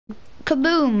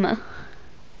Kaboom!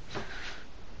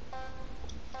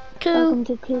 Welcome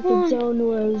to Cupid Zone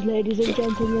Wars, ladies and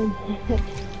gentlemen.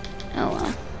 Oh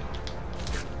wow.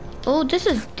 Oh, this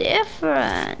is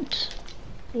different.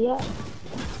 Yeah.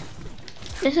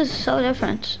 This is so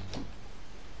different.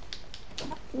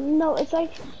 No, it's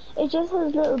like, it just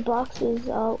has little boxes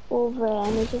all over it,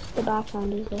 and it's just the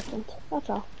background is different. That's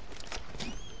all.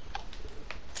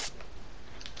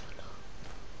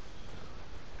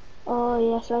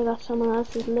 Oh yes, I got someone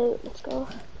else's loot. Let's go.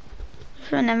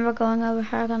 Remember going over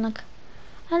here, going like,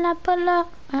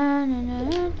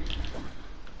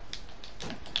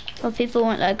 well, people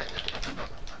weren't like,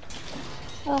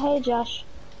 Oh hey Josh.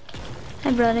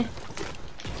 hey buddy.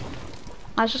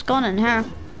 I was just going in here.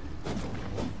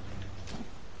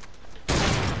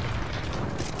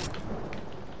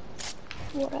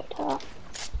 Right up.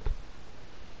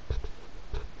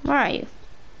 Where are you?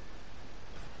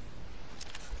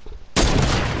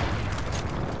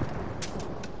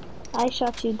 I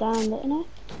shot you down, didn't I?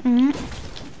 Mm-hmm.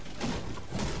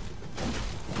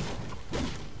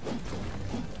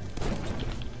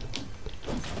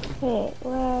 Wait,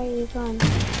 where are you going?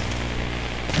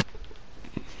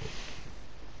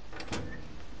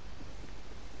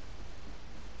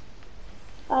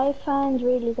 I found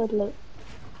really good loot.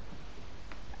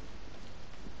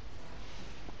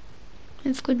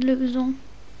 It's good loot zone.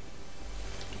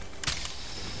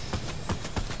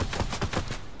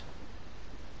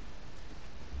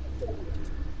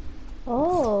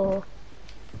 Oh.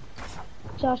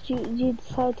 Josh, you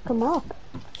decided to come up.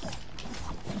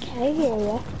 I hear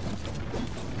ya.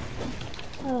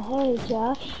 Oh hey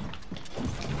Josh.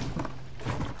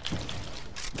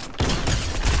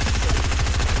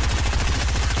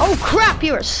 Oh crap,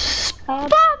 you were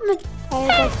spamming! I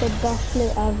got the best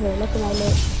loot ever. Look at my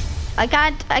loot. I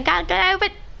can't get out of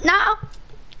it now.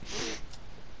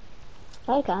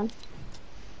 I can.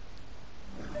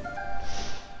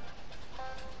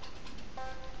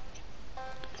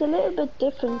 It's a little bit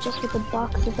different just with the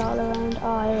boxes all around.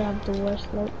 Oh, I have the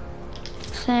worst loot.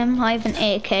 Same, I have an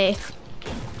AK.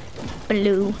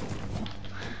 Blue.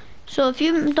 So if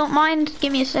you don't mind,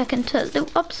 give me a second to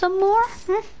loot up some more.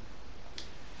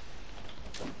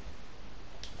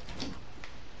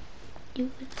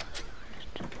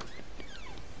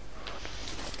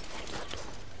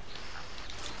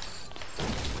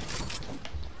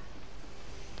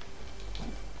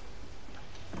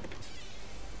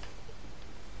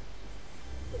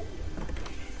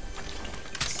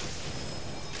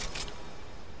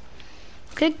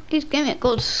 Okay, please give me a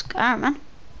gold scar, man.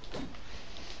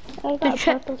 I got a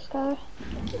purple scar.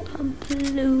 A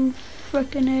blue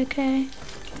frickin' AK.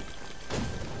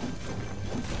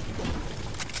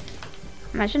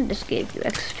 Imagine this gave you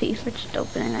XP for just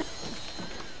opening it.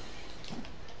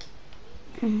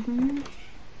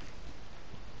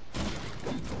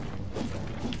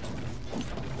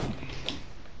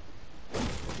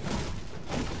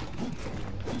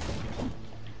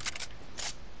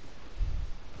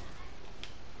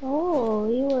 Oh,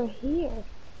 you were here.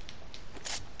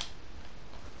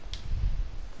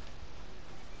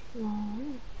 Oh.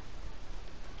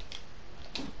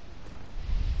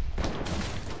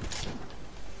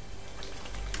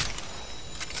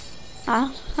 I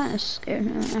was kind of scared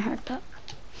when I heard that.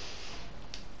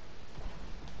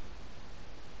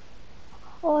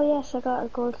 Oh yes, I got a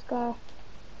gold scar.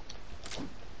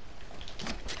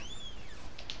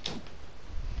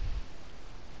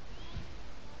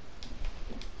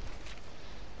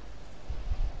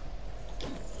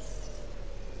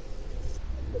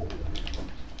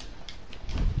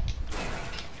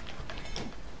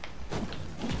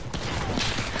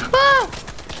 Ah!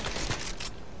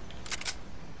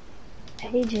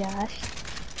 Hey Josh.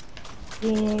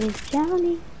 Here's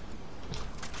Johnny.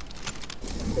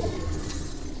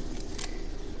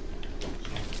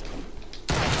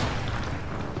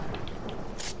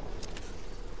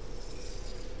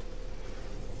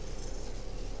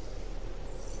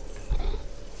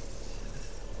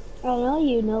 I know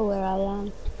you know where I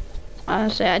am.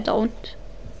 Honestly, I don't.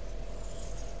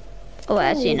 Oh,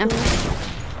 I see now.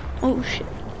 Oh shit.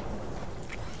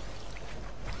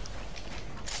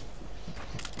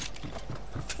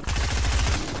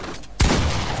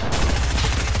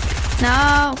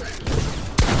 No.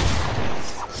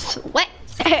 Sweat.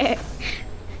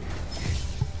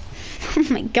 Oh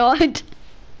my god.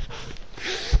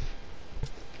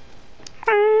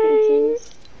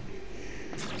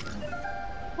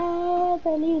 I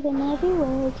believe in every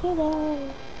word today.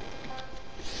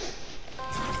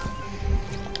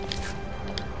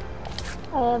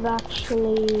 I have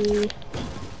actually,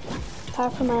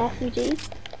 apart from my SMG,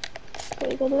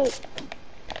 pretty good loot.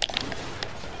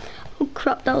 Oh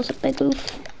crap, that was a big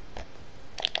oof.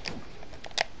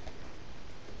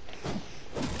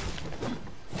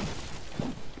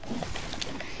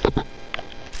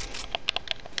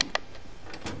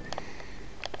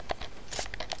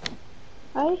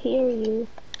 I hear you.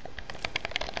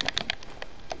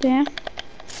 Yeah.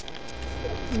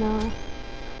 No. I'm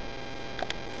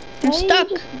Why are stuck.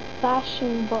 you just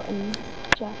bashing buttons,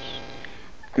 Josh?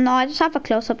 No, I just have a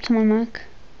close up to my mic.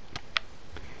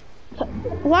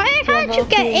 Why Do you have can't you up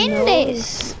get your in nose?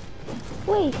 this?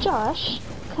 Wait, Josh,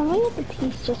 can we get the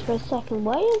piece just for a second?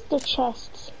 Why does the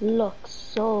chest look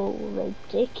so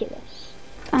ridiculous?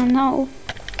 I know.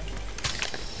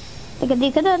 Like,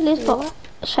 they could at least put What?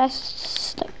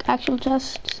 chests, like actual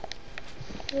chests.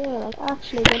 Yeah, like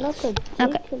actually they look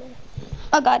ridiculous. Okay.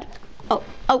 Oh god. Oh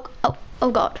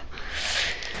god.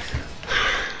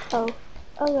 Oh.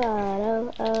 Oh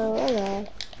god, oh god.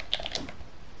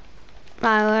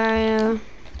 Right, where are you?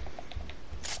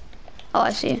 Oh,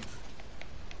 I see you.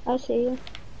 I see you.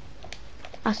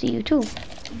 I see you too.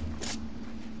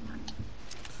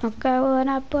 Okay, when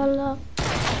I pull up.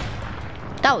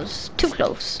 That was too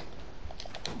close.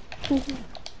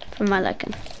 For my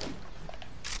liking.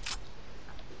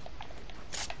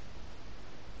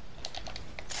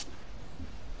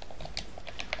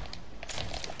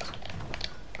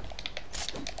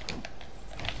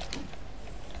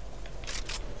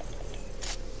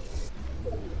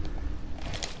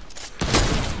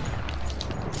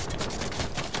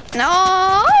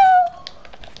 No!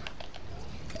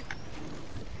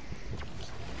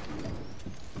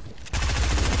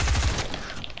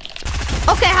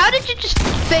 Okay, how did you just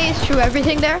phase through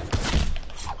everything there?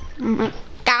 Oh my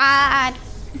god.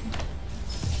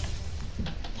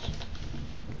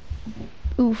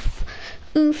 Oof.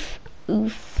 Oof.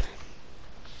 Oof.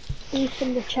 Oof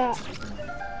in the chat.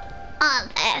 On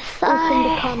this Oof in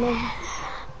the side. comments.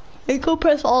 You go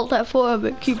press Alt F4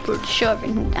 but keep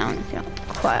shoving him down if you don't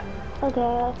quiet.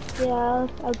 Okay, yeah,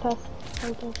 I'll press.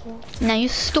 that. Now you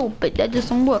stupid, that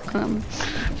doesn't work. I'm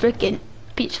freaking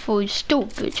peaceful, you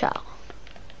stupid child.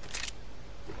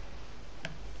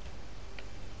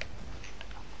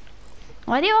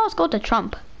 Why do you always go to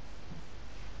Trump?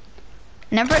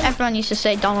 Never everyone used to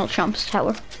say Donald Trump's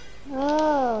tower.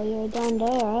 Oh, you're down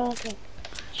there, okay.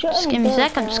 Just give me a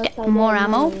sec, I'm just getting more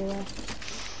ammo.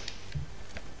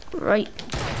 Right.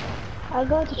 I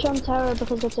go to Trump Tower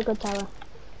because it's a good tower.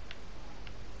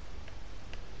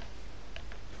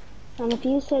 And if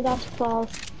you say that's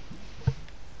false,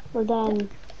 well then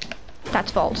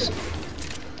That's false.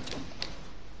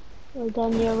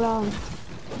 you're wrong.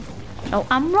 Oh,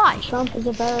 I'm right. Trump is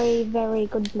a very, very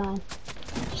good man.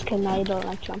 Just kidding, I don't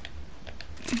like Trump.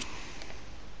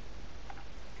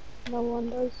 No one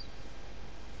does.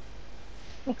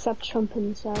 Except Trump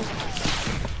himself.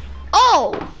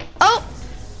 Oh! Oh!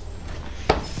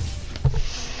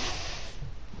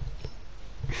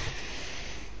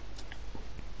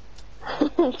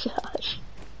 Josh.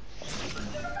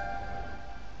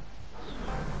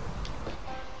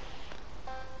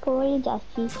 Poor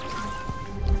Dusty.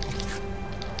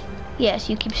 Yes,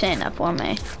 you keep saying that for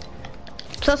me.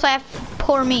 Plus I have,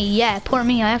 poor me, yeah, poor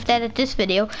me. I have to edit this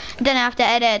video. Then I have to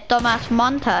edit dumbass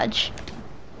montage.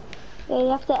 Yeah, you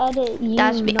have to edit you.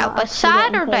 That's be not out by actually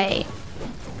getting Saturday.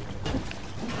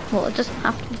 Well, it doesn't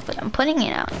have to, but I'm putting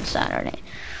it out on Saturday.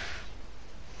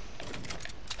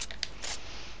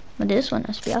 But this one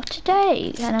must be out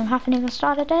today, and I haven't even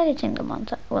started editing the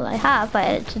montage. Well, I have. I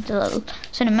edited the little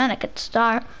cinematic at the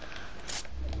start.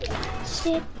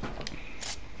 Sit.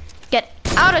 Get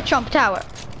out of Trump Tower.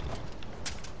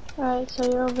 Alright, so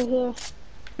you're over here.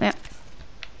 Yeah.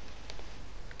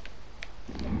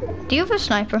 Do you have a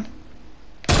sniper?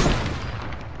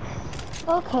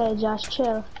 Okay, Josh,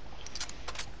 chill.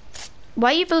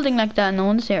 Why are you building like that? No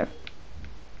one's here.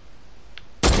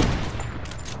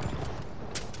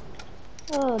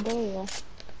 Oh, there you go.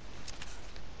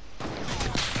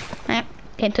 Yeah,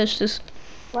 can't touch this.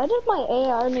 Why did my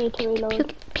AR need to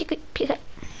reload? Puke it. I'm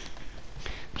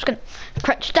just gonna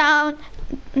crouch down.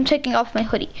 I'm taking off my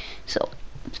hoodie, so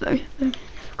it's very, very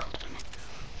difficult for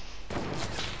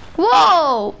me.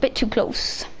 Whoa! Bit too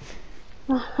close.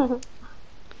 I'm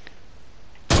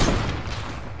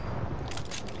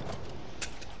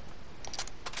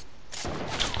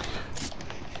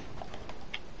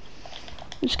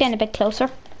just getting a bit closer.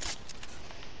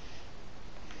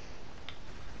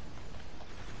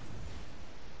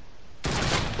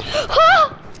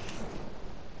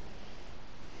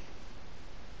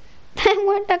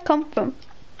 Where'd that come from?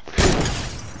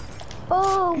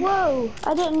 Oh, whoa!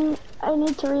 I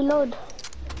need to reload.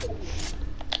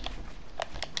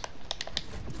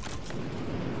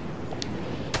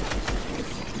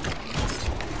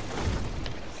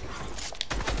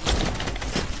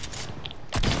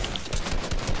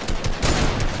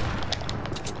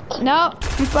 no,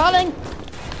 I'm falling.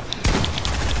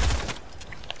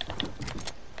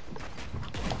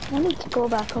 I need to go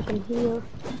back up and heal.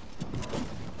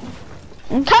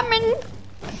 I'm coming.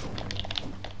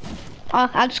 Oh,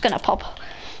 I'm just gonna pop.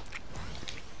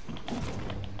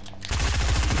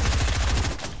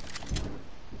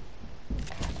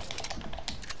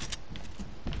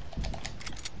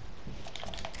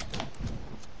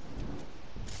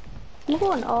 I'm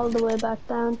going all the way back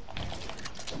down.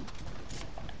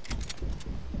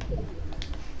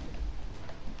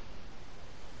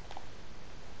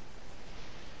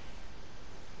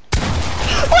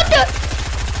 What the?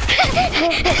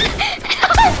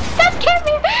 That gave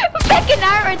me a fucking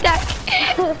heart attack.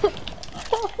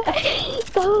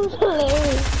 That was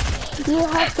hilarious. You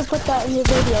have to put that in your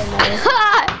video now.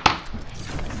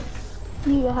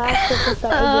 You have to put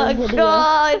that in your video. Oh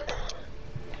god.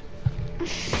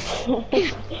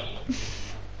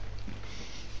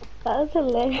 That was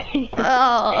hilarious.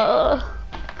 Oh.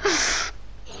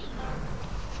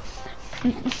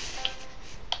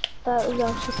 That was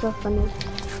actually so funny.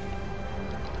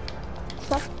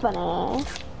 So funny.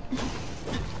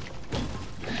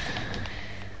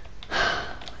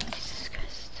 Jesus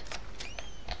Christ.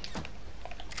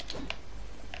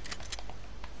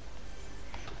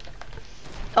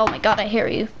 Oh my god, I hear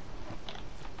you.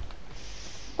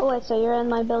 Oh wait, so you're in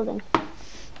my building?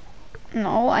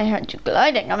 No, I heard you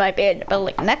gliding. I might be in the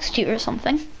building next to you or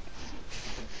something.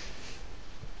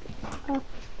 Oh.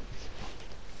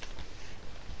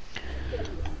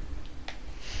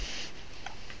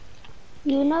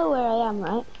 You know where I am,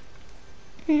 right?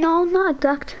 No, not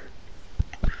exact.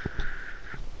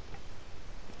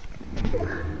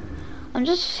 I'm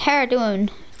just here doing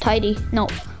tidy. No,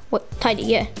 what tidy?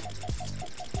 Yeah.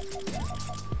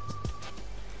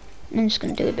 I'm just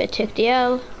gonna do a bit of tick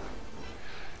DL,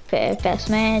 bit of best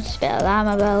mates, bit of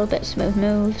llama bell, bit of smooth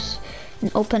moves,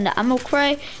 and open the ammo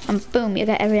crate, and boom, you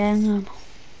get every ammo.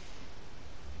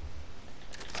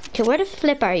 Okay, where the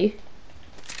flip are you?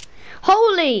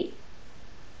 Holy!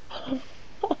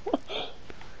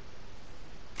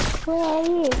 Where are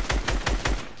you?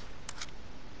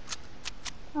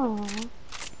 Oh.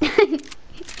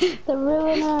 The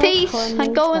ruiner. Peace,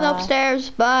 I'm going upstairs,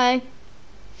 bye.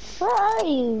 Where are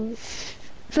you?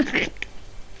 I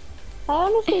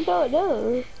honestly don't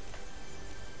know.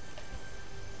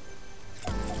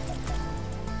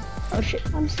 Oh shit.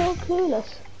 I'm so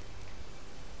clueless.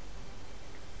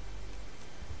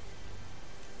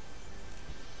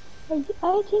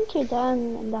 I think you're down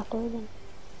in that building.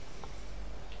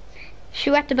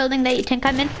 Shoot at the building that you think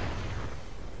I'm in.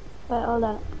 Wait, hold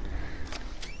on.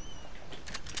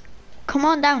 Come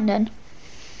on down then.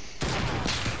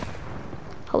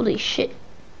 Holy shit.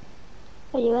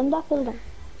 Are you in that building?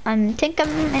 I think I'm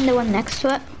in the one next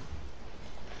to it.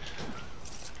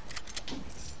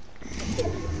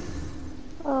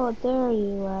 Oh, there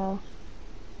you are.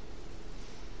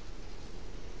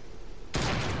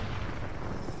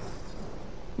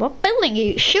 What building are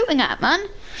you shooting at, man?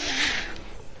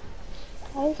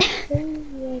 I see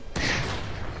it.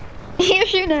 You're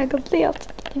shooting at a complete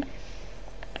opposite.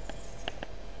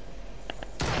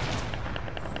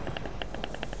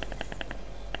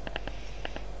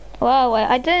 Wow,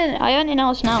 I only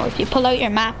noticed now if you pull out your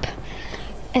map,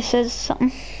 it says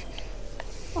something.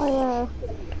 Oh yeah.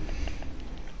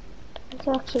 It's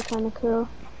actually kind of cool.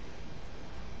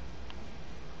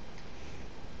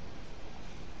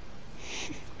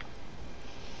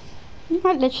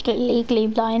 I'm literally legally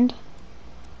blind.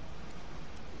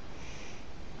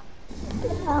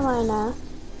 Am I now?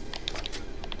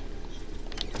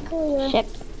 There you are. Shit.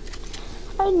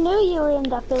 I knew you were in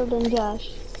that building, Josh.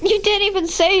 You didn't even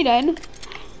say then.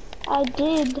 I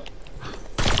did.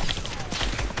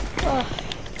 Oh.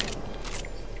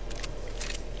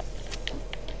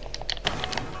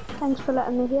 Thanks for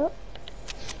letting me heal.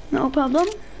 No problem.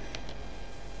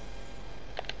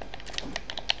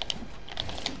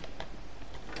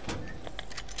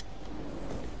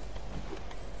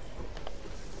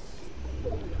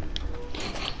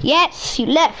 Yes, you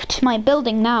left my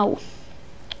building now.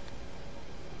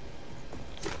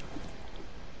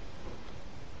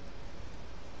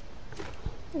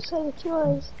 You say it's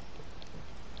yours.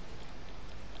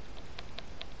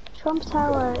 Trump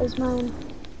Tower is mine,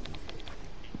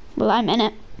 Well, I'm in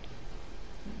it.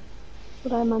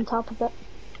 but I'm on top of it.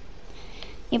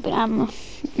 Yeah, but I'm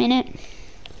in it.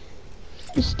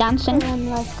 Just dancing. And I'm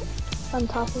like on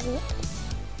top of it.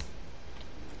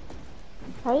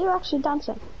 Are you actually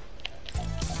dancing?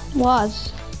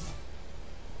 Was.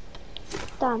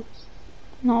 Dance.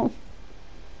 No.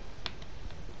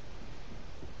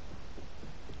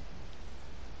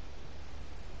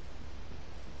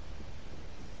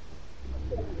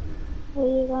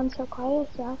 gone so quiet,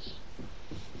 Josh?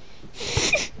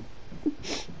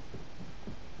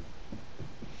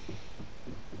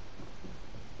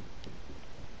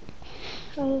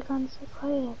 Why are you gone so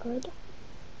quiet, bud?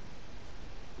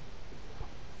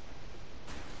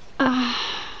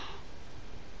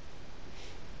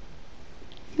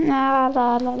 La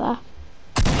la la la.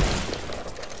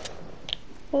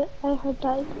 I heard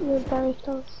that you're very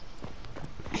close.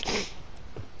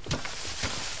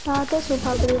 This will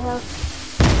probably help.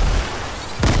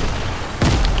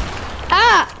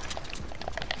 Ah!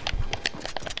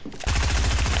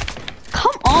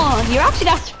 Come on, you're actually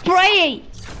that spray.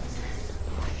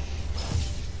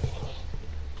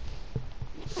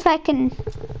 Fucking.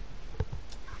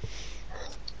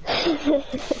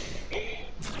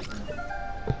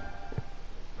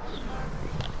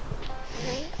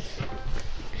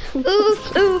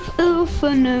 Oof, oof, oof,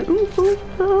 no, oof,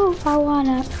 oof, oof, I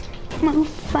wanna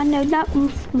move, I know that,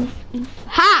 oof, oof, oof.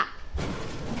 Ha!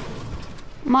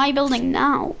 My building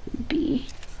now, B.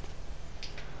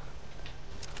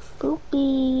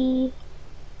 Boopy.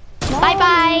 Bye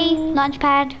bye, launch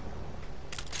pad.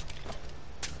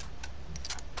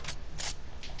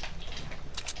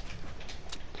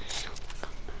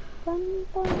 Dun,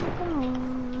 dun, dun.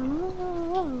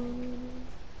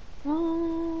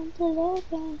 And the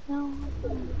legend now.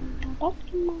 Back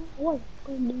to my work.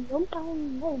 Going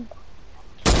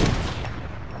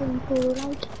to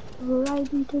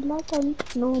right into light and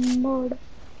no more.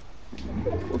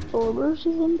 Forward,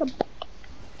 she's in the back.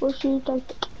 Where she's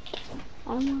like,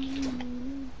 I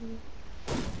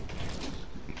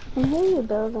hear you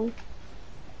building.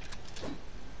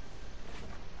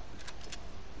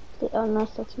 Oh no,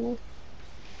 that's me.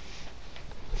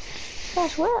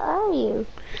 Gosh, where are you?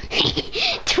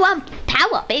 Trump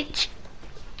power, bitch.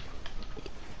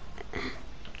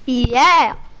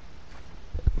 Yeah.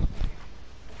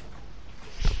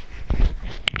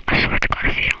 I swear to God,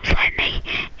 if you don't find me,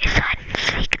 it's hide and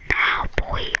seek now,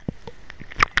 boy.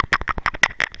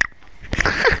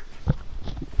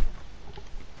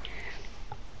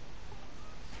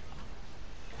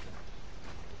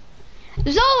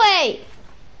 Zoe!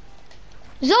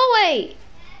 Zoe!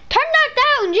 Turn that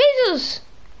down, Jesus!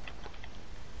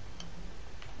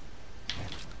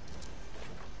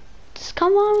 Just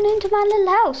come on into my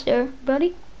little house there,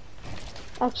 buddy.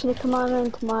 Actually, come on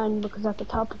into mine, because at the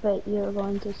top of it, you're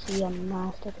going to see a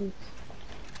masterpiece.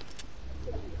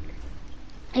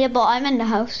 Yeah, but I'm in the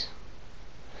house.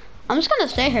 I'm just gonna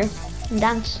stay here and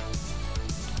dance.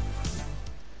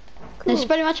 Cool. It's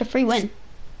pretty much a free win.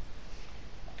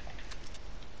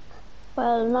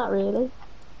 Well, not really.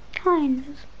 Kind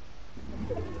of.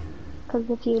 Because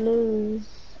if you lose,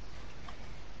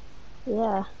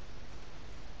 yeah.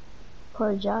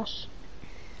 Poor Josh.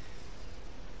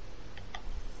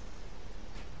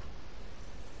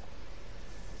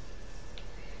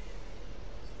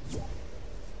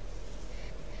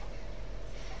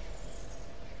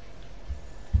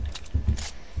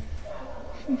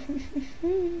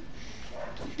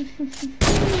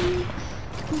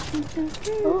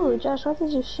 Oh, Josh, what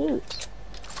did you shoot?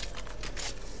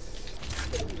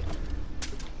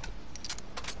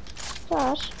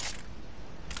 Josh?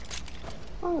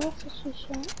 Oh, that's what she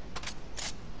shot.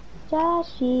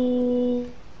 Joshy!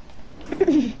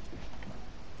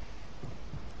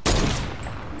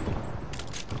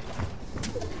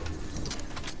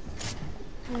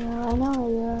 I know where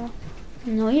you are.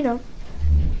 No, you don't.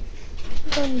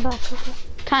 I'm going back, okay?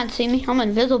 Can't see me. I'm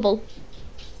invisible.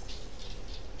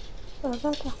 Where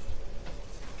about that?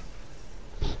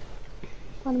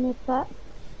 Wanna make that?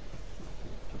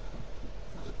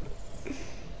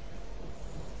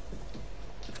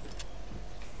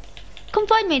 Come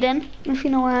find me then, if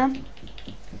you know where I am.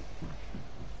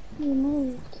 You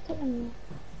moved, didn't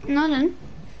you? No, then.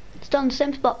 Still in the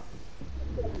same spot.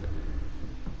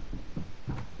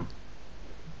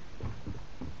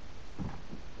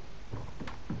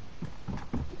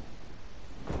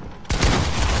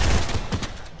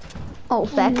 Oh,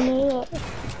 feck.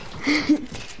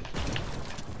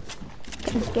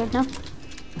 Getting scared now.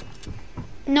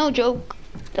 No joke,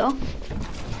 though.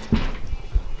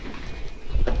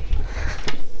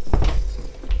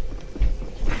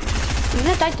 I'm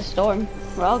gonna die to storm.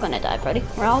 We're all gonna die, buddy.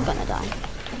 We're all gonna die.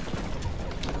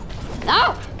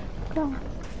 No! Go.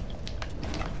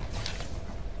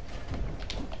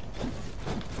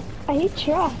 Are you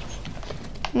trapped?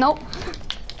 Nope.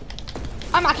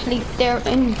 I'm actually there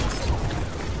in.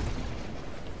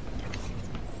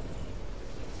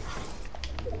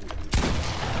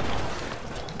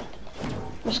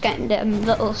 Just getting them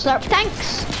little slurp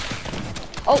tanks.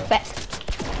 Oh, bet.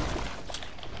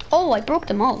 Oh, I broke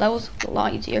them all. That was a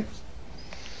lot easier.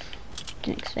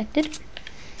 Didn't expect it.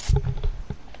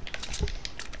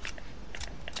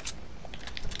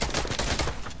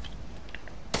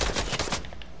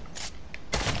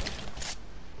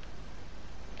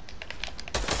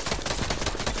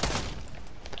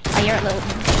 Oh, you're a little...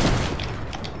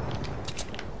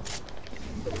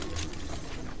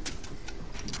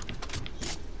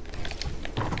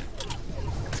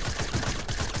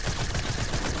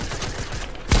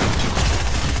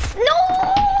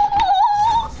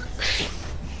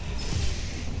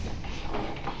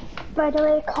 By the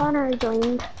way, Connor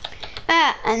joined.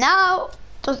 And now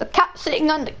there's a cat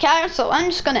sitting on the car, so I'm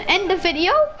just gonna end the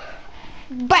video.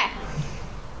 Bye.